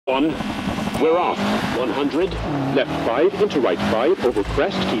1. We're off. 100. Left 5 into right 5 over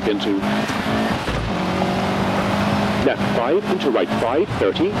crest, keep into. Left 5 into right 5,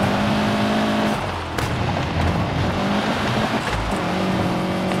 30.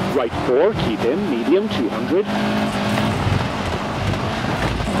 Right 4, keep in, medium, 200.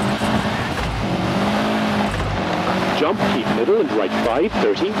 Jump, keep middle and right 5,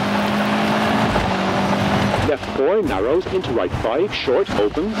 30. Left 4 narrows into right 5, short,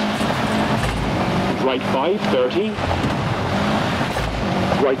 opens. Right 5, 30.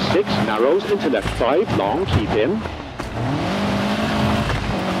 Right 6 narrows into left 5, long, keep in.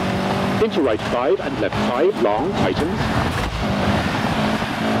 Into right 5 and left 5, long, tightens.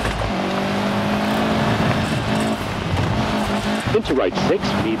 Into right 6,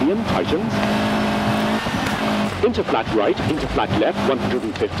 medium, tightens. Into flat right, into flat left,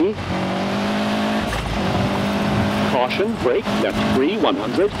 150. Caution, brake, left 3,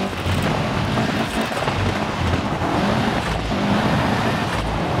 100.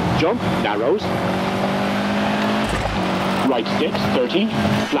 Jump, narrows. Right 6, 30.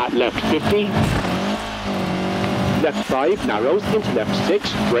 Flat left 50. Left 5 narrows into left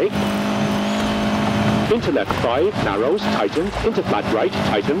 6, brake. Into left 5 narrows, tightens. Into flat right,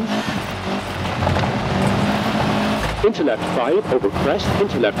 tightens. Into left 5 over crest.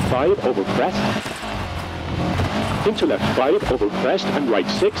 Into left 5 over crest. Into left 5 over crest and right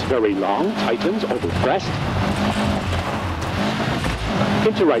 6 very long, tightens over crest.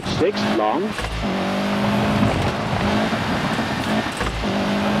 Into right 6 long.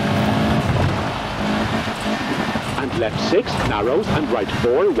 And left 6 narrows and right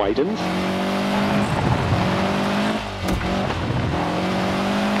 4 widens.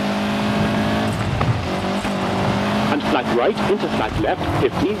 And flat right into flat left,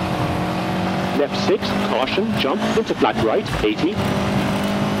 50. Left 6, caution, jump into flat right, 80.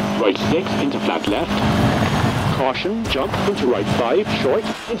 Right 6 into flat left. Caution, jump into right 5, short,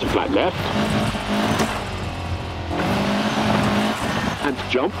 into flat left. And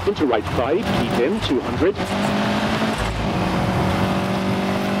jump into right 5, keep in, 200.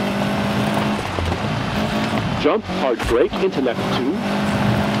 Jump, hard brake, into left 2.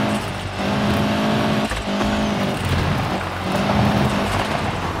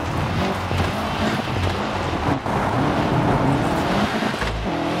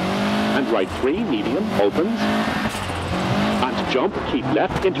 Right 3, medium, opens. And jump, keep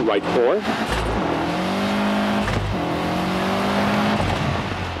left into right 4.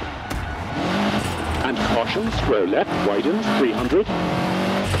 And caution, square left, widens, 300.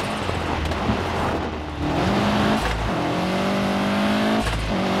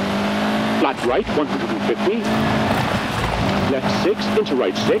 Flat right, 150. Left 6 into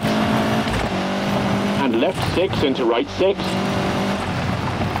right 6. And left 6 into right 6.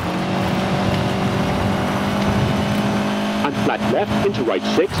 And flat left into right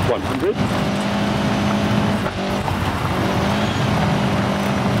 6, 100.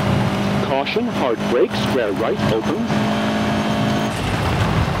 Caution, hard brake, square right, opens.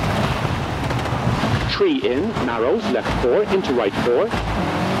 Tree in, narrows, left 4, into right 4.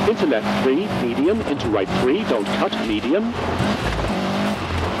 Into left 3, medium, into right 3, don't cut, medium.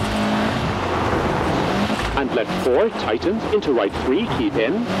 And left 4, tightens, into right 3, keep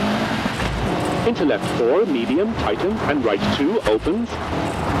in. Into left 4, medium, tightens, and right 2, opens.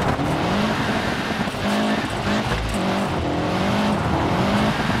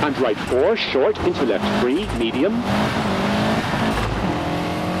 And right 4, short, into left 3, medium.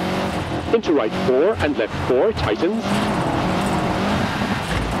 Into right 4 and left 4, tightens.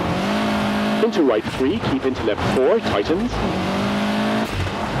 Into right 3, keep into left 4, tightens.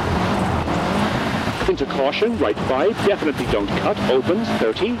 Into caution, right 5, definitely don't cut, opens,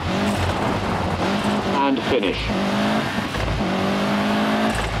 30. And finish.